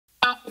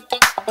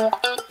This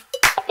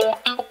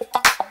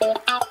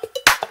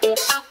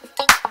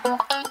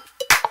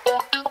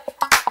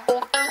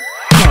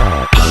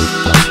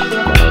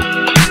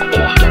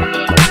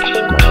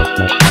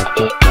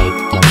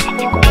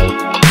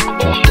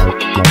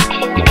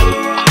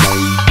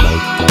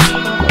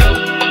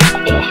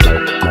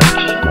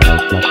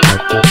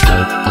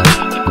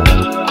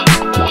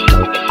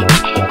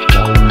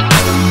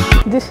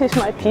is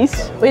my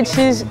piece, which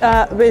is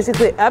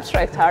basically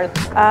abstract art.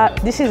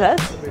 This is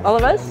us, all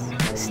of us,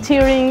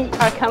 steering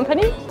our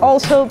company.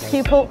 Also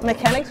people,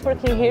 mechanics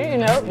working here, you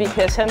know,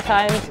 because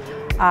sometimes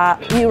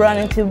we run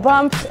into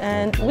bumps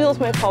and wheels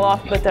may fall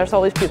off, but there's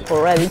always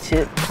people ready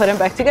to put them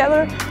back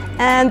together.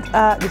 And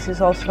this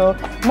is also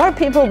more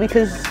people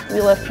because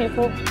we love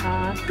people.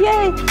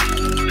 Yay!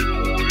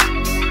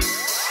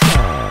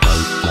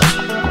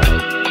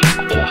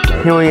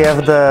 Here we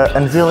have the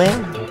unveiling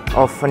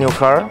of a new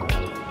car.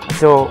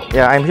 So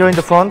yeah, I'm here in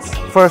the front,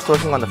 first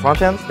working on the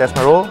front end, that's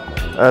my role.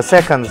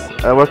 Second,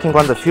 working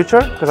on the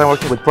future, because I'm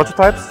working with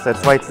prototypes,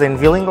 that's why it's the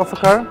unveiling of a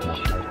car.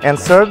 And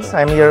third,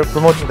 I'm here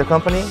promoting the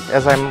company,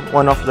 as I'm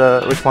one of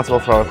the responsible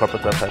for our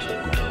corporate website.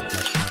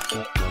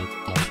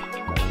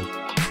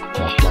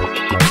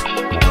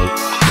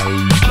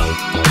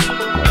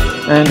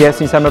 And yeah,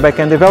 since I'm a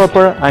backend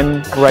developer,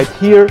 I'm right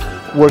here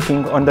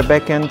working on the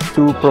backend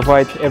to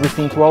provide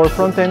everything to our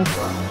front end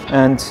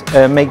and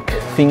make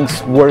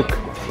things work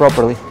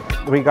properly.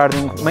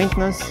 Regarding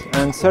maintenance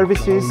and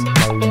services.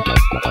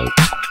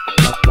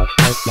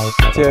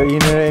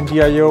 In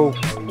MB.io,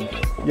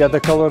 yeah, the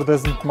color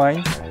doesn't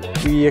mind.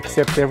 We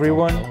accept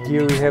everyone.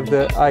 Here we have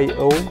the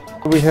I.O.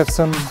 We have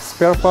some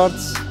spare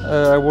parts.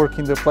 I work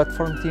in the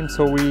platform team,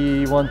 so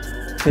we want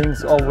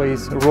things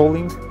always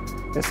rolling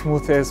as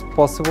smooth as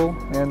possible,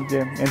 and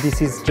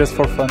this is just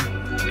for fun.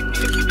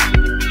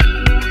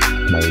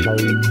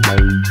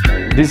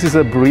 This is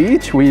a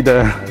bridge with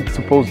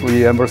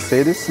supposedly a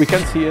Mercedes. We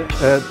can see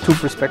two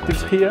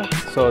perspectives here.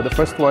 So the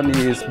first one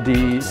is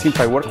since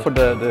I work for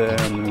the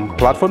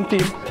platform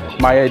team,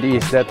 my idea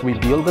is that we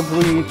build a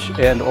bridge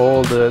and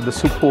all the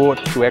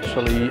support to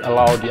actually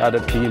allow the other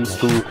teams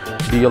to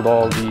build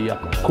all the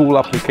cool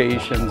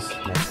applications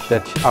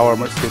that our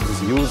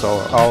Mercedes use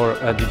or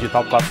our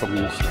digital platform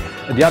use.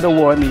 The other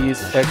one is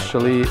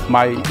actually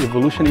my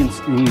evolution in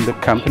the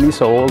company,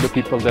 so all the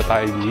people that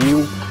I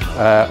knew,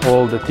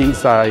 all the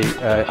things I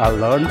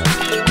learned.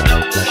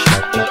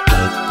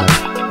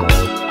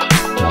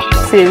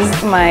 This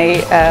is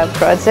my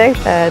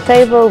project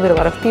table with a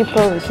lot of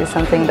people, which is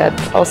something that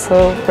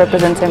also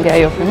represents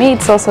MB.io for me.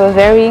 It's also a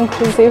very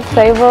inclusive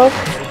table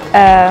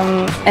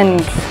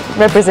and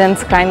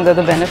represents kind of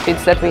the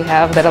benefits that we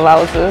have that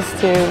allows us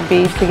to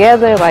be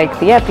together, like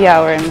the happy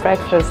hour and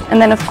breakfast.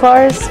 And then of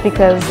course,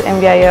 because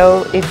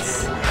MB.io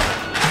it's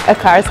a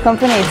cars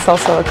company, it's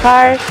also a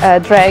car,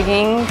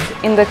 dragging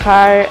in the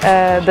car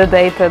the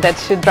data that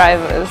should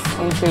drive us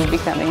into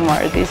becoming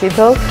more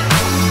digital.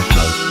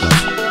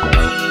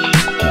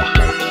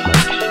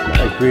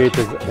 I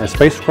created a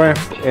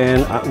spacecraft,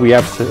 and we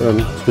have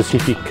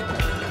specific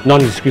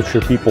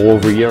non-description people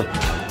over here.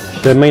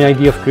 The main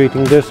idea of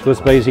creating this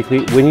was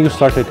basically when you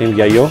started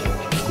MB.io,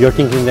 you're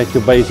thinking that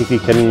you're basically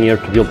coming here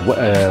to build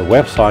a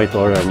website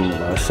or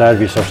a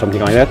service or something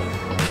like that.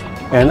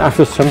 And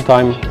after some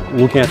time,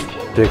 looking at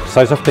the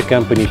size of the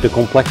company, the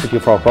complexity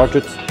of our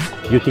projects,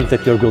 you think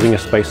that you're building a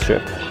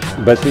spaceship.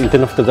 But at the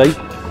end of the day,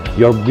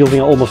 you're building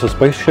almost a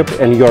spaceship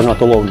and you're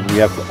not alone.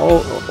 You have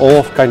all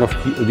of kind of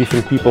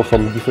different people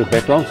from different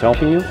backgrounds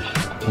helping you,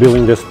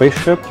 building the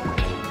spaceship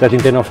that at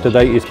the end of the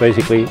day is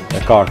basically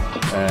a car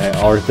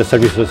or the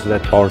services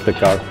that power the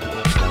car.